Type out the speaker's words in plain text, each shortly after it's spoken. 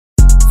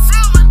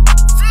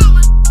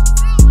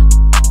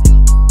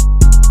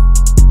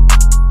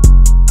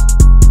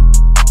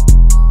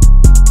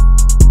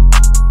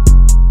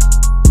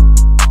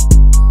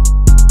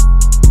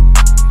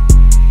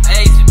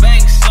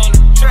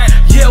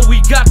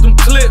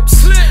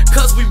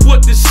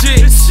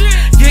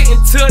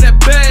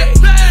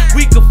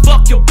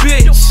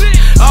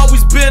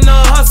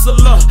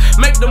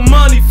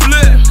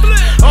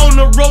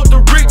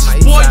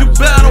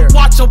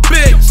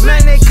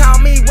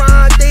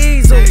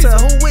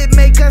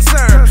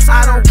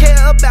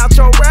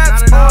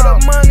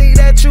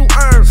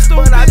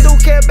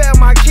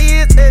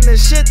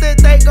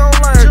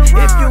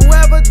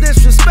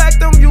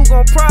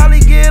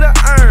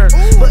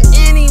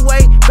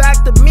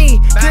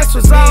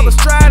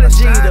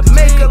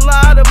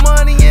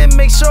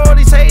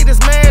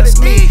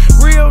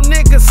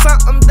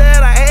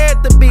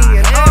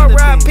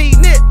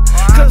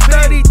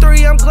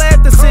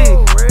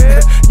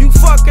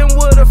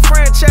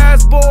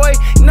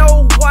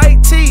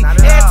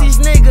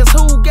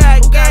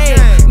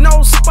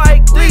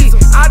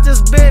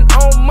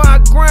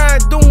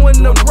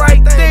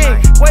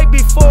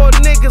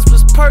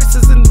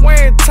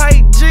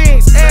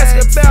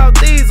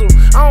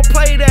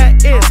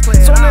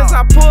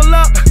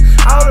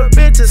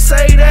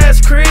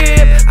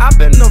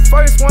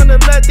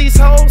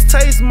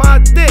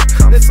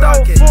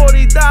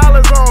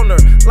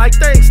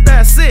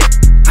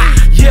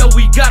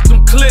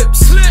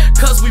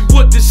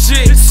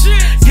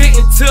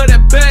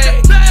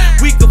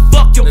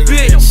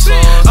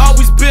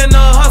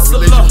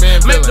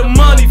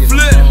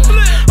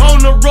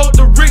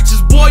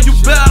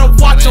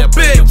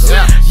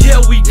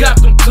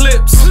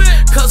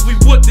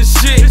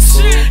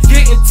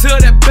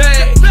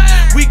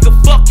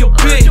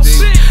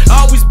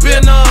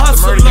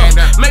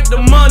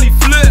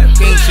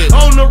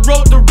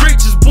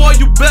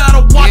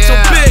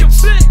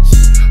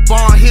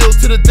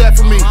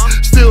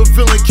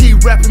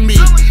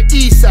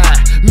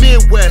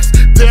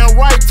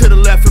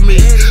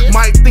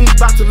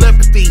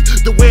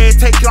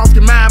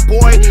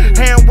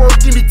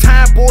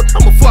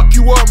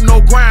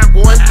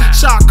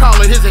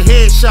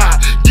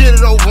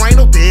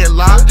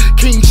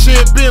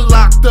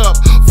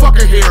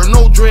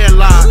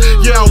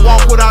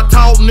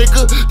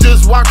nigga.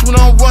 Just watch when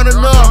I'm running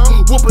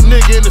up. Whoop a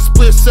nigga in a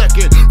split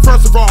second.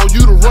 First of all,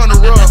 you the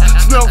runner-up.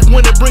 Snuff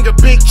when it bring a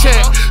big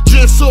check,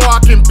 just so I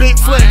can big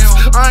flex.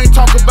 I ain't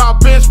talking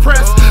about bench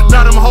press.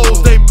 Now them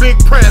hoes, they big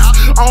press.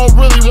 I don't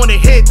really wanna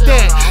hit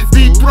that.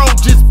 Deep throat,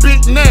 just big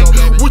neck.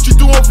 What you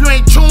doing if you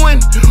ain't chewing?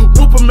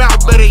 Whoop 'em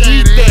out, better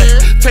eat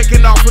that.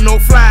 Taking off with no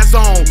fly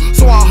zone,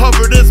 so I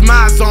hover, this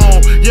my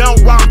zone. Yeah,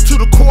 I'm round to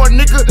the core,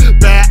 nigga.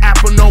 Bad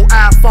Apple, no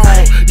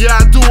iPhone. Yeah,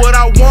 I do what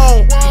I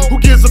want. Who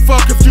gives a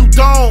fuck if you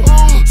don't?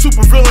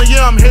 Super villain,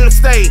 yeah, I'm here to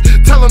stay.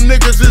 Tell them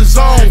niggas it's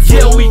on.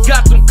 Yeah, we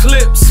got